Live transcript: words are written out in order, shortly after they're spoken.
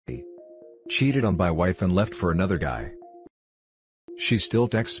cheated on my wife and left for another guy. She still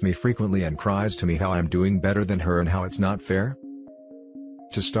texts me frequently and cries to me how I'm doing better than her and how it's not fair.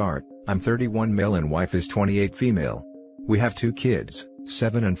 To start, I'm 31 male and wife is 28 female. We have 2 kids,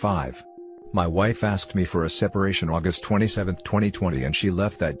 7 and 5. My wife asked me for a separation August 27, 2020 and she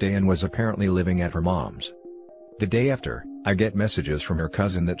left that day and was apparently living at her mom's. The day after, I get messages from her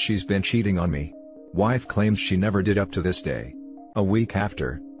cousin that she's been cheating on me. Wife claims she never did up to this day. A week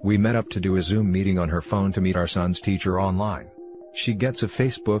after, we met up to do a Zoom meeting on her phone to meet our son's teacher online. She gets a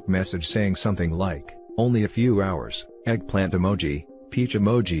Facebook message saying something like, "Only a few hours, eggplant emoji, peach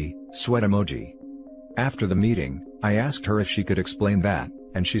emoji, sweat emoji." After the meeting, I asked her if she could explain that,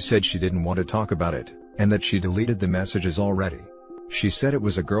 and she said she didn't want to talk about it, and that she deleted the messages already. She said it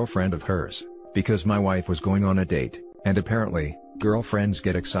was a girlfriend of hers, because my wife was going on a date, and apparently, girlfriends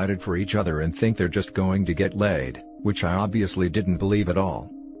get excited for each other and think they're just going to get laid, which I obviously didn't believe at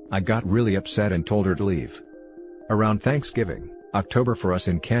all. I got really upset and told her to leave. Around Thanksgiving, October for us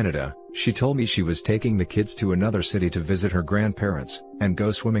in Canada, she told me she was taking the kids to another city to visit her grandparents, and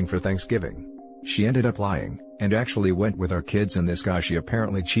go swimming for Thanksgiving. She ended up lying, and actually went with our kids and this guy she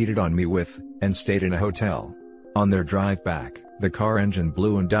apparently cheated on me with, and stayed in a hotel. On their drive back, the car engine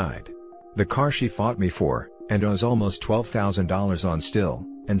blew and died. The car she fought me for, and owes almost $12,000 on still,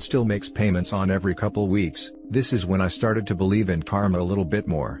 and still makes payments on every couple weeks. This is when I started to believe in karma a little bit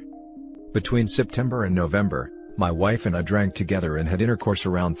more. Between September and November, my wife and I drank together and had intercourse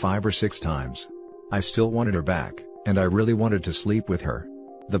around 5 or 6 times. I still wanted her back, and I really wanted to sleep with her.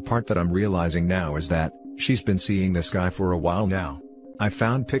 The part that I'm realizing now is that, she's been seeing this guy for a while now. I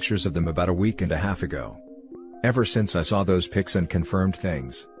found pictures of them about a week and a half ago. Ever since I saw those pics and confirmed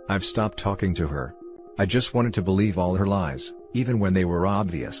things, I've stopped talking to her. I just wanted to believe all her lies, even when they were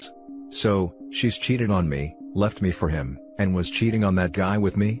obvious. So, she's cheated on me, left me for him, and was cheating on that guy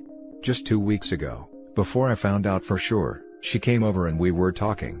with me? Just 2 weeks ago, before I found out for sure, she came over and we were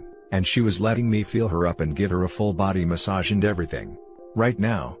talking, and she was letting me feel her up and give her a full body massage and everything. Right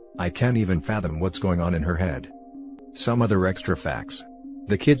now, I can't even fathom what's going on in her head. Some other extra facts.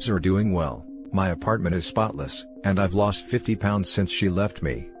 The kids are doing well, my apartment is spotless, and I've lost 50 pounds since she left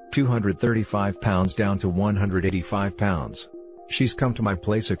me, 235 pounds down to 185 pounds. She's come to my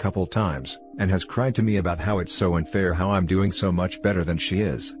place a couple times, and has cried to me about how it's so unfair how I'm doing so much better than she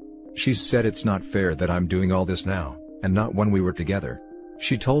is. She's said it's not fair that I'm doing all this now, and not when we were together.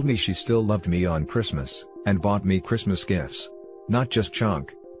 She told me she still loved me on Christmas, and bought me Christmas gifts. Not just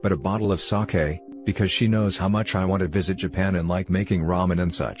junk, but a bottle of sake, because she knows how much I want to visit Japan and like making ramen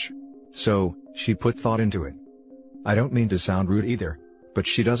and such. So, she put thought into it. I don't mean to sound rude either, but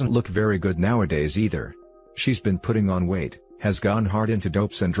she doesn't look very good nowadays either. She's been putting on weight, has gone hard into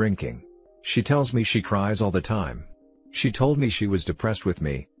dopes and drinking. She tells me she cries all the time. She told me she was depressed with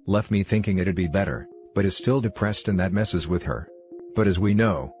me, left me thinking it'd be better, but is still depressed and that messes with her. But as we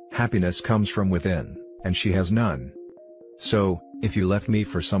know, happiness comes from within, and she has none. So, if you left me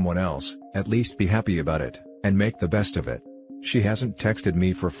for someone else, at least be happy about it, and make the best of it. She hasn't texted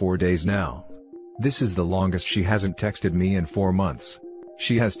me for 4 days now. This is the longest she hasn't texted me in 4 months.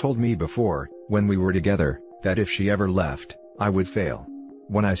 She has told me before, when we were together, that if she ever left, I would fail.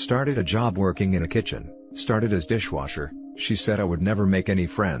 When I started a job working in a kitchen, started as dishwasher, she said I would never make any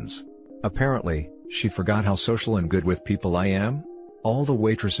friends. Apparently, she forgot how social and good with people I am. All the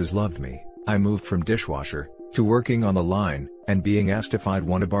waitresses loved me. I moved from dishwasher to working on the line, and being asked if I'd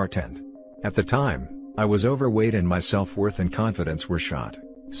want to bartend. At the time, I was overweight and my self-worth and confidence were shot,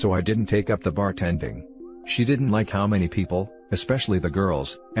 so I didn't take up the bartending. She didn't like how many people, especially the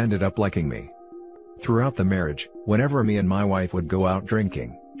girls, ended up liking me. Throughout the marriage, whenever me and my wife would go out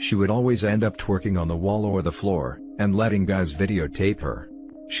drinking, she would always end up twerking on the wall or the floor, and letting guys videotape her.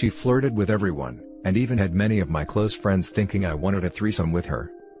 She flirted with everyone, and even had many of my close friends thinking I wanted a threesome with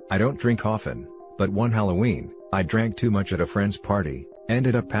her. I don't drink often, but one Halloween, I drank too much at a friend's party,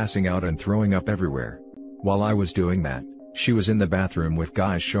 ended up passing out and throwing up everywhere. While I was doing that, she was in the bathroom with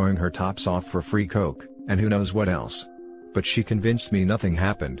guys showing her tops off for free coke, and who knows what else. But she convinced me nothing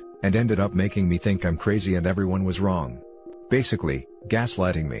happened, and ended up making me think I'm crazy and everyone was wrong. Basically,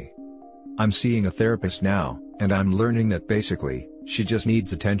 gaslighting me. I'm seeing a therapist now, and I'm learning that basically, she just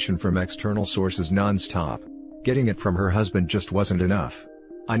needs attention from external sources non-stop. Getting it from her husband just wasn't enough.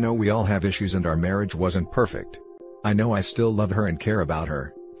 I know we all have issues and our marriage wasn't perfect. I know I still love her and care about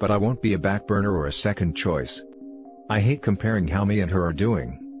her, but I won't be a back burner or a second choice. I hate comparing how me and her are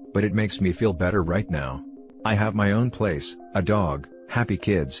doing, but it makes me feel better right now. I have my own place, a dog, happy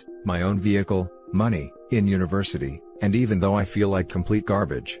kids, my own vehicle, money, in university, and even though I feel like complete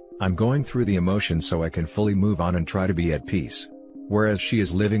garbage, I'm going through the emotions so I can fully move on and try to be at peace. Whereas she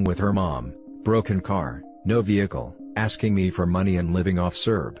is living with her mom, broken car, no vehicle, asking me for money and living off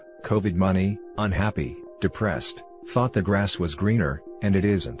COVID money, unhappy, depressed, thought the grass was greener, and it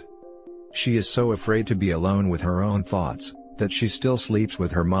isn't. She is so afraid to be alone with her own thoughts, that she still sleeps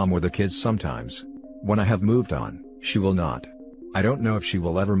with her mom or the kids sometimes. When I have moved on, she will not. I don't know if she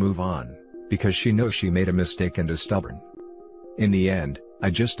will ever move on, because she knows she made a mistake and is stubborn. In the end, I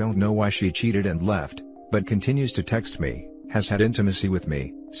just don't know why she cheated and left, but continues to text me, has had intimacy with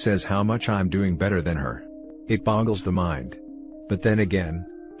me, says how much I'm doing better than her. It boggles the mind. But then again,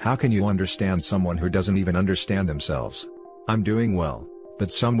 how can you understand someone who doesn't even understand themselves? I'm doing well,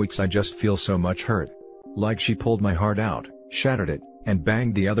 but some weeks I just feel so much hurt. Like she pulled my heart out, shattered it, and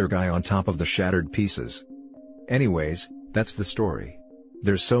banged the other guy on top of the shattered pieces. Anyways, that's the story.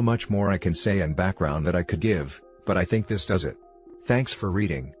 There's so much more I can say and background that I could give, but I think this does it. Thanks for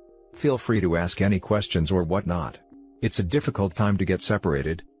reading. Feel free to ask any questions or whatnot. It's a difficult time to get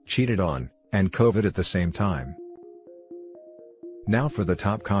separated, cheated on, and COVID at the same time. Now for the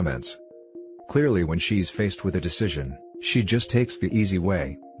top comments. Clearly when she's faced with a decision, she just takes the easy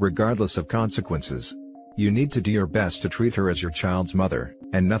way, regardless of consequences. You need to do your best to treat her as your child's mother,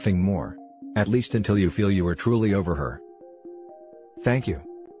 and nothing more. At least until you feel you are truly over her. Thank you.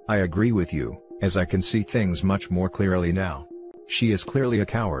 I agree with you, as I can see things much more clearly now. She is clearly a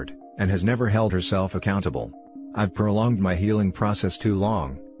coward, and has never held herself accountable. I've prolonged my healing process too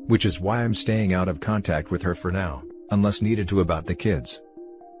long, which is why I'm staying out of contact with her for now, unless needed to about the kids.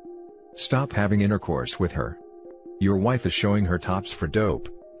 Stop having intercourse with her. Your wife is showing her tops for dope,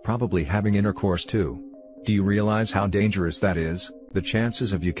 probably having intercourse too. Do you realize how dangerous that is, the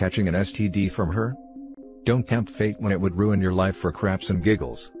chances of you catching an STD from her? Don't tempt fate when it would ruin your life for craps and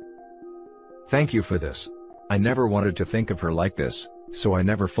giggles. Thank you for this. I never wanted to think of her like this, so I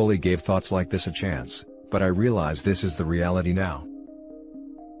never fully gave thoughts like this a chance, but I realize this is the reality now.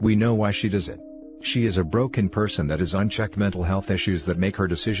 We know why she does it. She is a broken person that has unchecked mental health issues that make her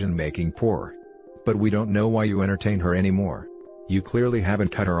decision-making poor. But we don't know why you entertain her anymore. You clearly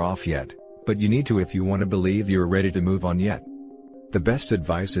haven't cut her off yet, but you need to if you want to believe you're ready to move on yet. The best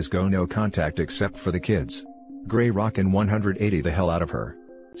advice is go no contact except for the kids. Gray rockin' 180 the hell out of her.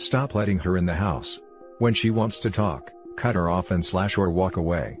 Stop letting her in the house. When she wants to talk, cut her off and / or walk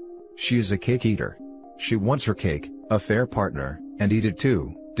away. She is a cake eater. She wants her cake, a fair partner, and eat it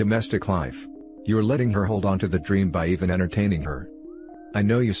too, domestic life. You're letting her hold on to the dream by even entertaining her. I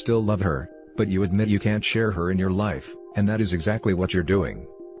know you still love her, but you admit you can't share her in your life, and that is exactly what you're doing.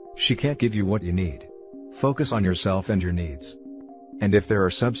 She can't give you what you need. Focus on yourself and your needs. And if there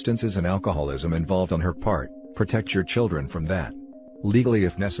are substances and alcoholism involved on her part, protect your children from that. Legally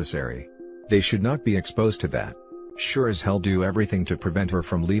if necessary. They should not be exposed to that. Sure as hell do everything to prevent her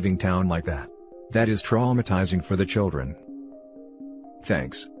from leaving town like that. That is traumatizing for the children.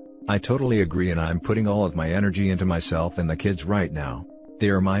 Thanks. I totally agree and I'm putting all of my energy into myself and the kids right now. They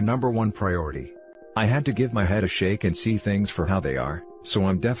are my #1 priority. I had to give my head a shake and see things for how they are, so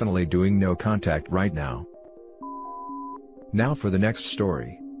I'm definitely doing no contact right now. Now for the next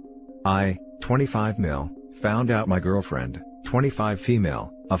story. I, 25 male, found out my girlfriend, 25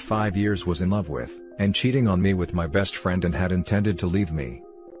 female, of 5 years was in love with, and cheating on me with my best friend and had intended to leave me.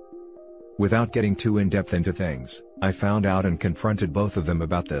 Without getting too in-depth into things, I found out and confronted both of them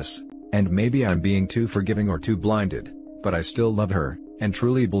about this, and maybe I'm being too forgiving or too blinded, but I still love her, and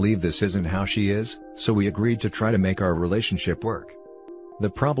truly believe this isn't how she is, so we agreed to try to make our relationship work. The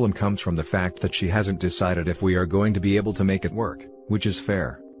problem comes from the fact that she hasn't decided if we are going to be able to make it work, which is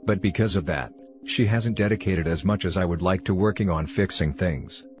fair, but because of that, she hasn't dedicated as much as I would like to working on fixing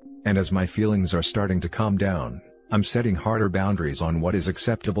things. And as my feelings are starting to calm down, I'm setting harder boundaries on what is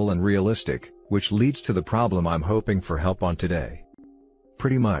acceptable and realistic, which leads to the problem I'm hoping for help on today.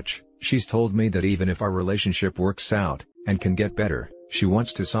 Pretty much, she's told me that even if our relationship works out, and can get better, she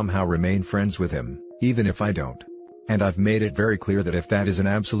wants to somehow remain friends with him, even if I don't. And I've made it very clear that if that is an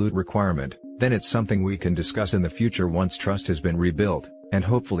absolute requirement, then it's something we can discuss in the future once trust has been rebuilt, and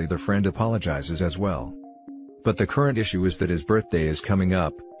hopefully the friend apologizes as well. But the current issue is that his birthday is coming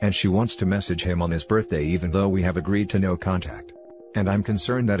up, and she wants to message him on his birthday even though we have agreed to no contact. And I'm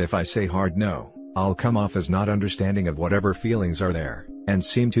concerned that if I say hard no, I'll come off as not understanding of whatever feelings are there, and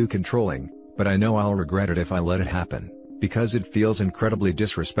seem too controlling, but I know I'll regret it if I let it happen, because it feels incredibly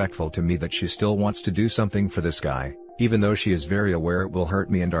disrespectful to me that she still wants to do something for this guy, even though she is very aware it will hurt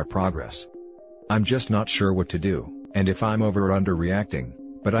me and our progress. I'm just not sure what to do, and if I'm over or underreacting,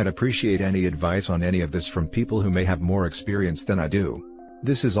 but I'd appreciate any advice on any of this from people who may have more experience than I do.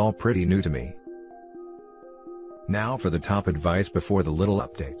 This is all pretty new to me. Now for the top advice before the little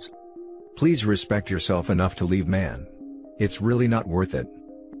updates. Please respect yourself enough to leave man. It's really not worth it.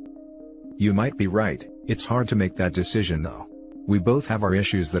 You might be right, it's hard to make that decision though. We both have our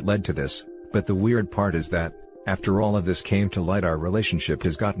issues that led to this, but the weird part is that, after all of this came to light, our relationship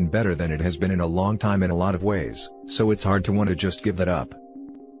has gotten better than it has been in a long time in a lot of ways, so it's hard to want to just give that up.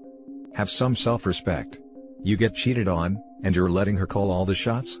 Have some self-respect. You get cheated on, and you're letting her call all the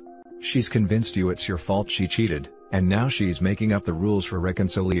shots? She's convinced you it's your fault she cheated, and now she's making up the rules for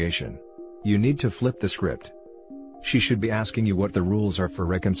reconciliation. You need to flip the script. She should be asking you what the rules are for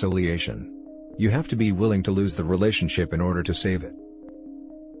reconciliation. You have to be willing to lose the relationship in order to save it.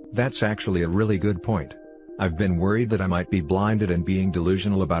 That's actually a really good point. I've been worried that I might be blinded and being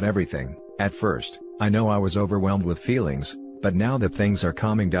delusional about everything. At first, I know I was overwhelmed with feelings, but now that things are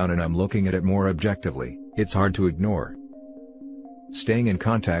calming down and I'm looking at it more objectively, it's hard to ignore. Staying in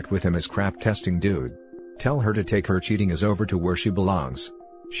contact with him is crap testing, dude. Tell her to take her cheating is over to where she belongs.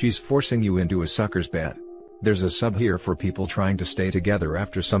 She's forcing you into a sucker's bed. There's a sub here for people trying to stay together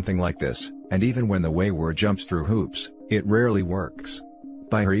after something like this, and even when the wayward jumps through hoops, it rarely works.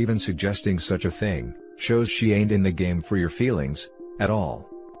 By her even suggesting such a thing, shows she ain't in the game for your feelings, at all.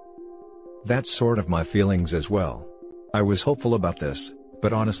 That's sort of my feelings as well. I was hopeful about this,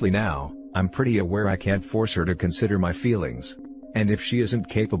 but honestly now, I'm pretty aware I can't force her to consider my feelings. And if she isn't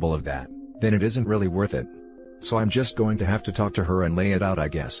capable of that, then it isn't really worth it. So I'm just going to have to talk to her and lay it out, I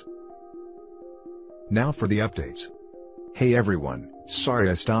guess. Now for the updates. Hey everyone, sorry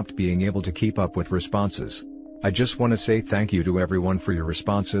I stopped being able to keep up with responses. I just want to say thank you to everyone for your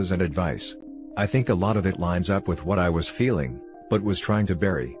responses and advice. I think a lot of it lines up with what I was feeling, but was trying to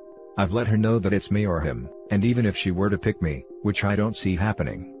bury. I've let her know that it's me or him, and even if she were to pick me, which I don't see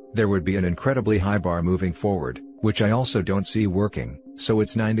happening, there would be an incredibly high bar moving forward, which I also don't see working, so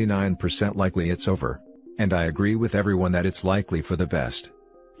it's 99% likely it's over. And I agree with everyone that it's likely for the best.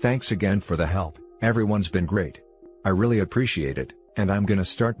 Thanks again for the help, everyone's been great. I really appreciate it, and I'm gonna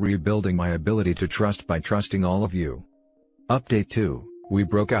start rebuilding my ability to trust by trusting all of you. Update 2, we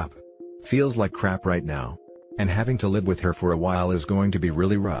broke up. Feels like crap right now. And having to live with her for a while is going to be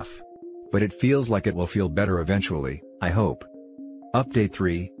really rough. But it feels like it will feel better eventually, I hope. Update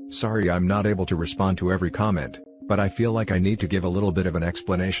 3, sorry I'm not able to respond to every comment, but I feel like I need to give a little bit of an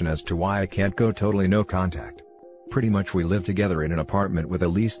explanation as to why I can't go totally no contact. Pretty much we live together in an apartment with a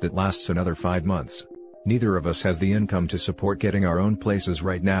lease that lasts another 5 months. Neither of us has the income to support getting our own places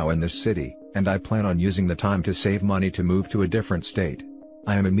right now in this city, and I plan on using the time to save money to move to a different state.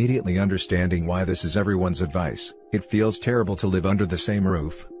 I am immediately understanding why this is everyone's advice. It feels terrible to live under the same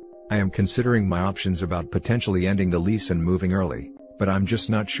roof. I am considering my options about potentially ending the lease and moving early, but I'm just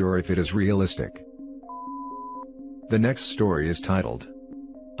not sure if it is realistic. The next story is titled,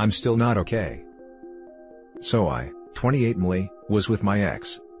 I'm Still Not Okay. So I, 28 Mly, was with my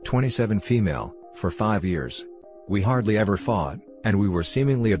ex, 27 female, for 5 years. We hardly ever fought, and we were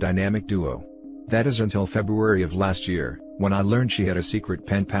seemingly a dynamic duo. That is until February of last year, when I learned she had a secret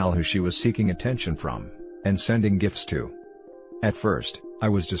pen pal who she was seeking attention from, and sending gifts to. At first, I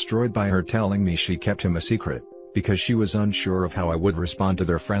was destroyed by her telling me she kept him a secret, because she was unsure of how I would respond to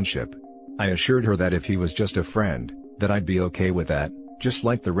their friendship. I assured her that if he was just a friend, that I'd be okay with that, just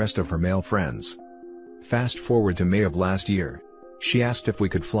like the rest of her male friends. Fast forward to May of last year. She asked if we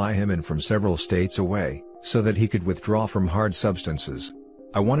could fly him in from several states away, so that he could withdraw from hard substances.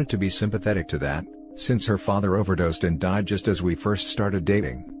 I wanted to be sympathetic to that, since her father overdosed and died just as we first started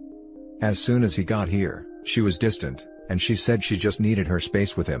dating. As soon as he got here, she was distant, and she said she just needed her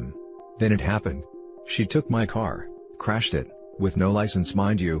space with him. Then it happened. She took my car, crashed it, with no license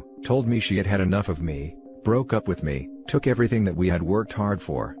mind you, told me she had had enough of me, broke up with me, took everything that we had worked hard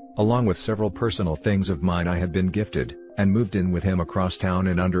for, along with several personal things of mine I had been gifted, and moved in with him across town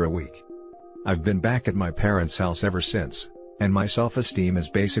in under a week. I've been back at my parents' house ever since, and my self-esteem is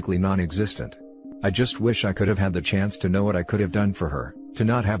basically non-existent. I just wish I could have had the chance to know what I could have done for her, to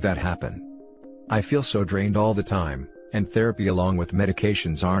not have that happen. I feel so drained all the time, and therapy along with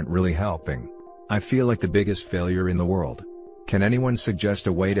medications aren't really helping. I feel like the biggest failure in the world. Can anyone suggest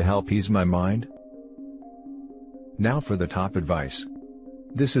a way to help ease my mind? Now for the top advice.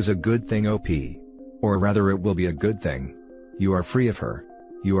 This is a good thing, OP. Or rather, it will be a good thing. You are free of her.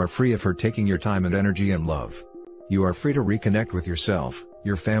 You are free of her taking your time and energy and love. You are free to reconnect with yourself,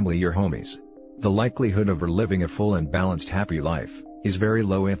 your family, your homies. The likelihood of her living a full and balanced happy life is very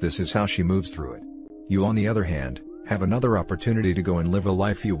low if this is how she moves through it. You on the other hand, have another opportunity to go and live a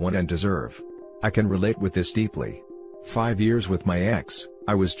life you want and deserve. I can relate with this deeply. 5 years with my ex,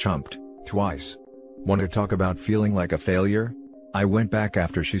 I was chumped, twice. Want to talk about feeling like a failure? I went back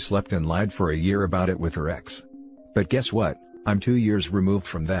after she slept and lied for a year about it with her ex. But guess what? I'm 2 years removed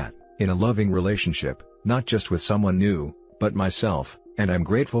from that, in a loving relationship, not just with someone new, but myself, And I'm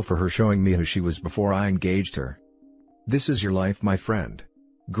grateful for her showing me who she was before I engaged her. This is your life, my friend.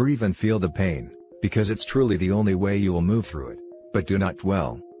 Grieve and feel the pain, because it's truly the only way you will move through it, but do not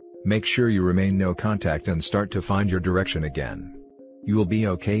dwell. Make sure you remain no contact and start to find your direction again. You will be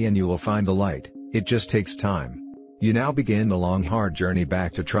okay and you will find the light, it just takes time. You now begin the long hard journey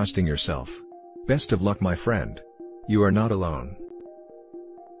back to trusting yourself. Best of luck, my friend. You are not alone.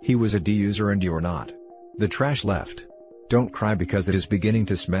 He was a D-user and you are not. The trash left. Don't cry because it is beginning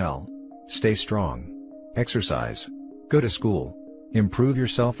to smell. Stay strong. Exercise. Go to school. Improve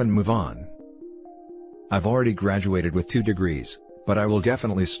yourself and move on. I've already graduated with 2 degrees, but I will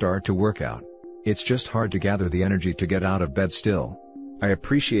definitely start to work out. It's just hard to gather the energy to get out of bed still. I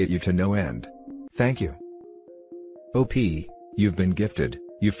appreciate you to no end. Thank you. OP, you've been gifted.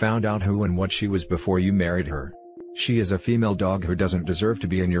 You found out who and what she was before you married her. She is a female dog who doesn't deserve to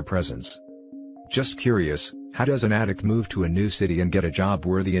be in your presence. Just curious, how does an addict move to a new city and get a job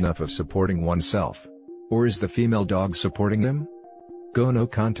worthy enough of supporting oneself? Or is the female dog supporting him? Go no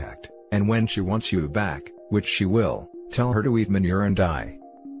contact, and when she wants you back, which she will, tell her to eat manure and die.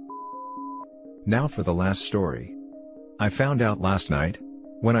 Now for the last story. I found out last night.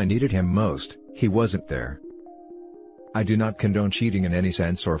 When I needed him most, he wasn't there. I do not condone cheating in any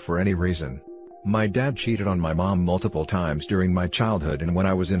sense or for any reason. My dad cheated on my mom multiple times during my childhood and when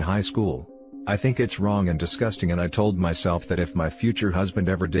I was in high school. I think it's wrong and disgusting, and I told myself that if my future husband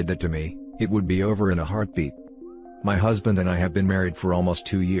ever did that to me, it would be over in a heartbeat. My husband and I have been married for almost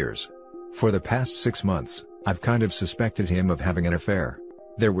 2 years. For the past 6 months, I've kind of suspected him of having an affair.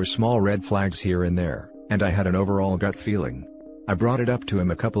 There were small red flags here and there, and I had an overall gut feeling. I brought it up to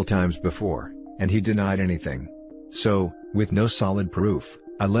him a couple times before, and he denied anything. So, with no solid proof,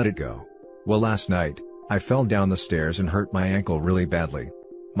 I let it go. Well, last night, I fell down the stairs and hurt my ankle really badly.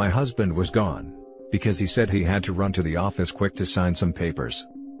 My husband was gone, because he said he had to run to the office quick to sign some papers.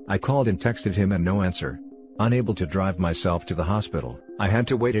 I called and texted him and no answer. Unable to drive myself to the hospital, I had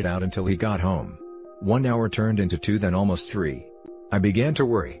to wait it out until he got home. 1 hour turned into 2, then almost 3. I began to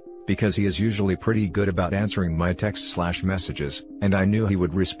worry, because he is usually pretty good about answering my texts/messages, and I knew he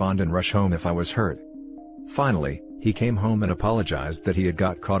would respond and rush home if I was hurt. Finally, he came home and apologized that he had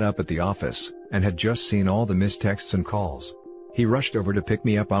got caught up at the office, and had just seen all the missed texts and calls. He rushed over to pick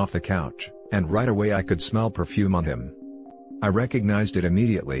me up off the couch, and right away I could smell perfume on him. I recognized it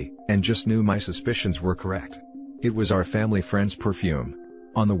immediately, and just knew my suspicions were correct. It was our family friend's perfume.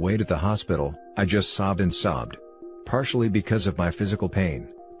 On the way to the hospital, I just sobbed and sobbed. Partially because of my physical pain,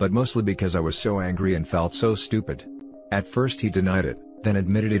 but mostly because I was so angry and felt so stupid. At first he denied it, then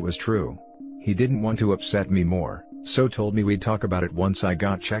admitted it was true. He didn't want to upset me more, so told me we'd talk about it once I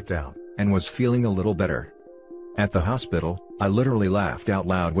got checked out, and was feeling a little better. At the hospital, I literally laughed out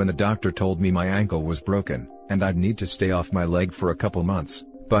loud when the doctor told me my ankle was broken, and I'd need to stay off my leg for a couple months,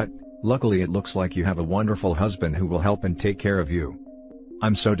 but, luckily it looks like you have a wonderful husband who will help and take care of you.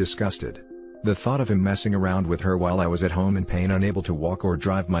 I'm so disgusted. The thought of him messing around with her while I was at home in pain, unable to walk or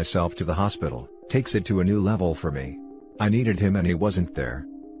drive myself to the hospital, takes it to a new level for me. I needed him and he wasn't there.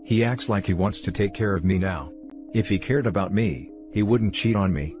 He acts like he wants to take care of me now. If he cared about me, he wouldn't cheat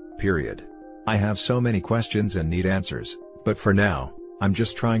on me, period. I have so many questions and need answers, but for now, I'm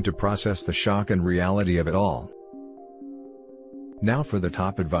just trying to process the shock and reality of it all. Now for the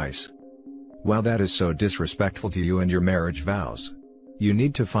top advice. Wow, that is so disrespectful to you and your marriage vows. You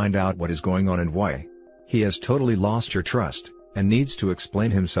need to find out what is going on and why. He has totally lost your trust, and needs to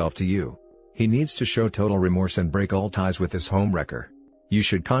explain himself to you. He needs to show total remorse and break all ties with this homewrecker. You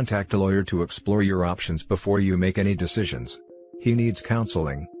should contact a lawyer to explore your options before you make any decisions. He needs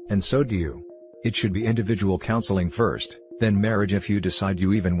counseling, and so do you. It should be individual counseling first, then marriage if you decide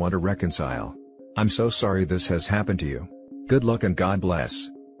you even want to reconcile. I'm so sorry this has happened to you. Good luck and God bless.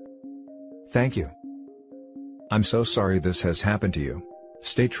 Thank you. I'm so sorry this has happened to you.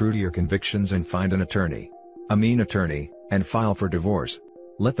 Stay true to your convictions and find an attorney. A mean attorney, and file for divorce.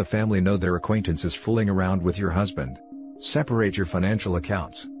 Let the family know their acquaintance is fooling around with your husband. Separate your financial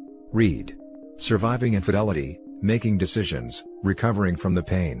accounts. Read Surviving Infidelity, Making Decisions, Recovering from the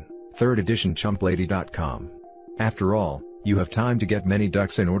Pain, 3rd edition chumplady.com. After all, you have time to get many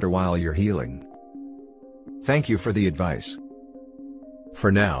ducks in order while you're healing. Thank you for the advice.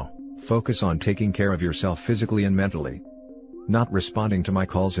 For now, focus on taking care of yourself physically and mentally. Not responding to my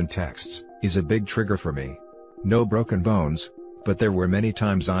calls and texts is a big trigger for me. No broken bones, but there were many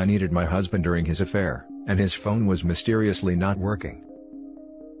times I needed my husband during his affair, and his phone was mysteriously not working.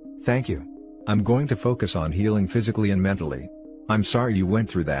 Thank you. I'm going to focus on healing physically and mentally. I'm sorry you went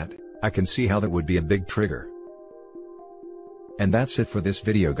through that. I can see how that would be a big trigger. And that's it for this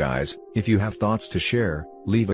video, guys. If you have thoughts to share, leave a